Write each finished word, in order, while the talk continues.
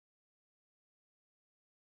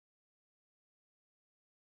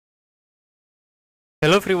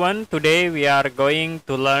Hello everyone, today we are going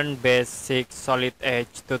to learn basic solid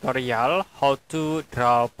edge tutorial how to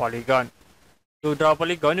draw polygon. To draw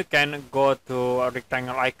polygon you can go to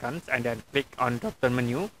rectangle icons and then click on drop down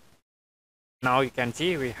menu. Now you can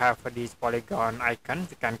see we have these polygon icons.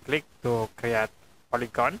 You can click to create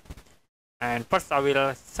polygon, and first I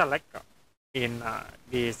will select in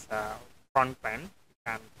this front plane. You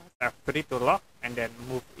can press F3 to lock and then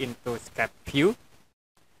move into sketch view.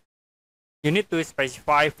 You need to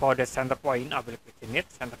specify for the center point. I will click in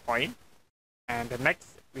it, center point. And the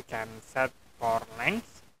next we can set for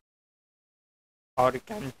length. Or you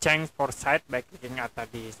can change for side by clicking at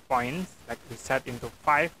these points. Like we set into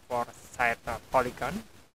 5 for side polygon.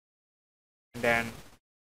 And then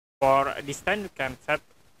for distance you can set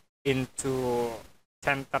into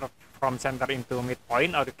center, from center into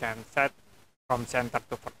midpoint, or you can set from center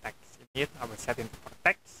to vertex. In it I will set into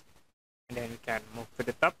vertex. And then we can move to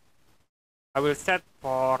the top. I will set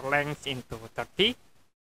for length into 30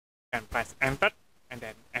 and press enter and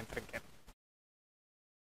then enter again.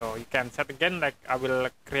 So you can set again, like I will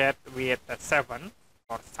create with 7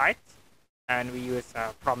 for sides, and we use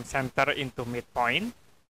from center into midpoint.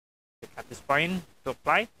 Click at this point to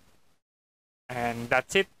apply. And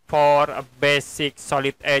that's it for a basic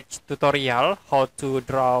solid edge tutorial how to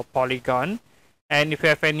draw polygon. And if you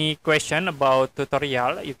have any question about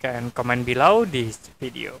tutorial, you can comment below this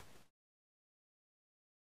video.